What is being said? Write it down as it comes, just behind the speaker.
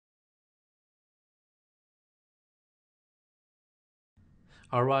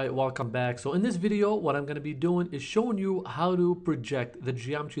All right, welcome back. So in this video, what I'm going to be doing is showing you how to project the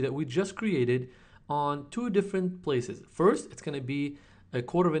geometry that we just created on two different places. First, it's going to be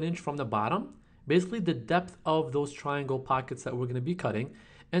 1/4 of an inch from the bottom, basically the depth of those triangle pockets that we're going to be cutting.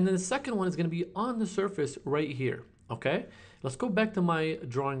 And then the second one is going to be on the surface right here, okay? Let's go back to my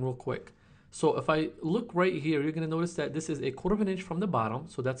drawing real quick. So if I look right here, you're going to notice that this is 1/4 of an inch from the bottom.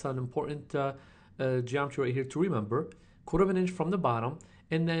 So that's an important geometry right here to remember. 1/4 of an inch from the bottom.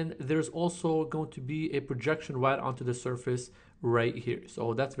 And then there's also going to be a projection right onto the surface right here.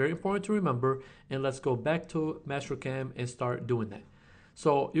 So that's very important to remember. And let's go back to MASTERCAM and start doing that.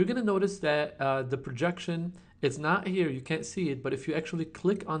 So you're going to notice that the projection, it's not here, you can't see it, but if you actually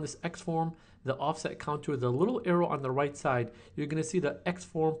click on this Xform, the offset counter, the little arrow on the right side, you're going to see the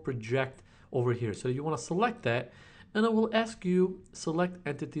Xform project over here. So you want to select that, and it will ask you select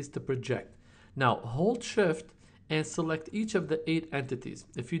entities to project. Now hold shift and select each of the 8 entities.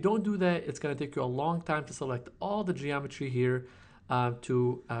 If you don't do that, it's going to take you a long time to select all the geometry here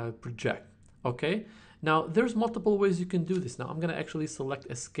to project. Okay, now there's multiple ways you can do this. Now I'm going to actually select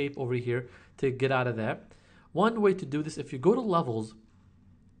escape over here to get out of that. One way to do this, if you go to levels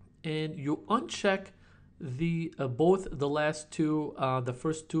and you uncheck the both the last two, the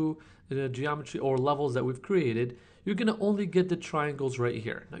first two geometry or levels that we've created, you're going to only get the triangles right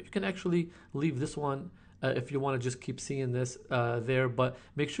here. Now you can actually leave this one if you want to just keep seeing this there, but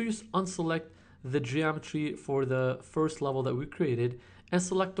make sure you unselect the geometry for the first level that we created and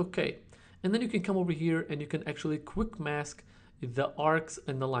select OK. And then you can come over here and you can actually quick mask the arcs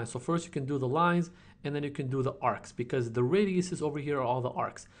and the lines. So first you can do the lines and then you can do the arcs because the radiuses over here are all the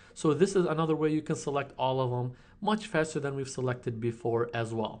arcs. So this is another way you can select all of them much faster than we've selected before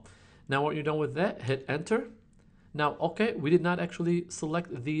as well. Now when you're done with that, hit enter. Now, okay, we did not actually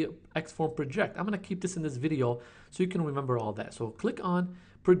select the Xform project. I'm going to keep this in this video so you can remember all that. So click on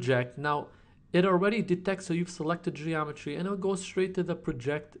project. Now, it already detects so you've selected geometry and it'll go straight to the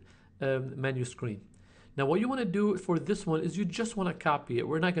project menu screen. Now, what you want to do for this one is you just want to copy it.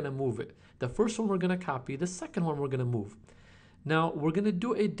 We're not going to move it. The first one we're going to copy. The second one we're going to move. Now, we're going to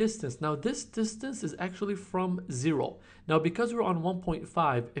do a distance. Now, this distance is actually from 0. Now, because we're on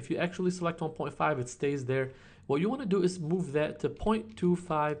 1.5, if you actually select 1.5, it stays there. What you want to do is move that to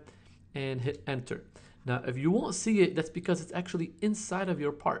 0.25 and hit enter. Now, if you won't see it, that's because it's actually inside of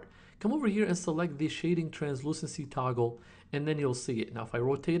your part. Come over here and select the shading translucency toggle, and then you'll see it. Now, if I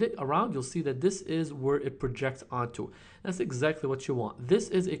rotate it around, you'll see that this is where it projects onto. That's exactly what you want. This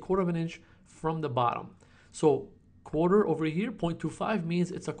is 1/4 of an inch from the bottom. So, 1/4 over here, 0.25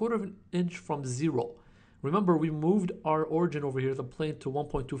 means it's 1/4 of an inch from 0. Remember, we moved our origin over here, the plane, to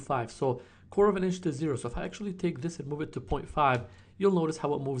 1.25. So 1/4 of an inch to 0. So if I actually take this and move it to 0.5, you'll notice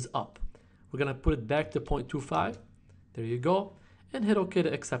how it moves up. We're going to put it back to 0.25. There you go. And hit OK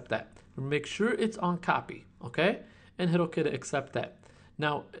to accept that. Make sure it's on copy, okay? And hit OK to accept that.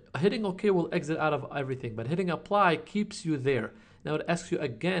 Now, hitting OK will exit out of everything, but hitting apply keeps you there. Now it asks you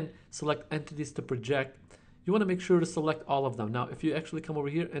again, select entities to project. You want to make sure to select all of them. Now, if you actually come over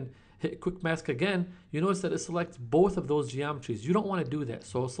here and hit quick mask again, you notice that it selects both of those geometries. You don't want to do that.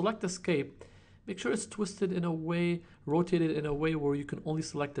 So select escape. Make sure it's twisted in a way, rotated in a way where you can only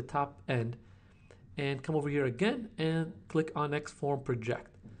select the top end. And come over here again and click on Xform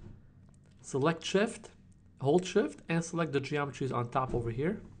project. Select shift, hold shift, and select the geometries on top over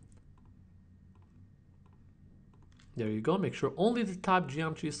here. There you go. Make sure only the top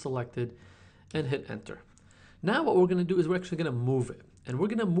geometry is selected and hit enter. Now what we're going to do is we're actually going to move it. And we're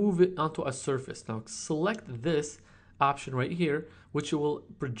going to move it onto a surface. Now select this option right here, which will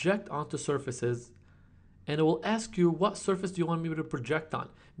project onto surfaces. And it will ask you, what surface do you want me to project on?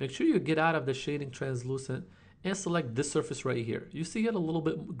 Make sure you get out of the shading translucent and select this surface right here. You see it a little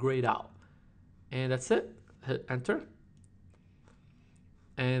bit grayed out. And that's it. Hit enter.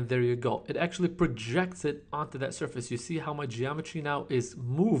 And there you go. It actually projects it onto that surface. You see how my geometry now is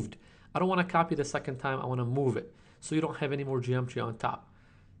moved. I don't want to copy the second time. I want to move it so you don't have any more geometry on top.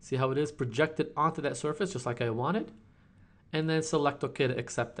 See how it is projected onto that surface just like I wanted? And then select OK to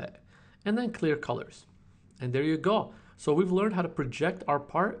accept that. And then clear colors. And there you go. So we've learned how to project our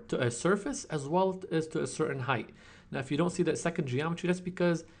part to a surface as well as to a certain height. Now, if you don't see that second geometry, that's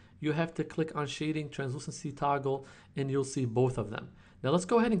because you have to click on shading translucency toggle and you'll see both of them. Now let's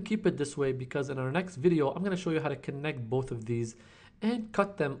go ahead and keep it this way because in our next video, I'm going to show you how to connect both of these and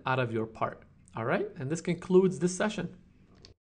cut them out of your part. All right, and this concludes this session.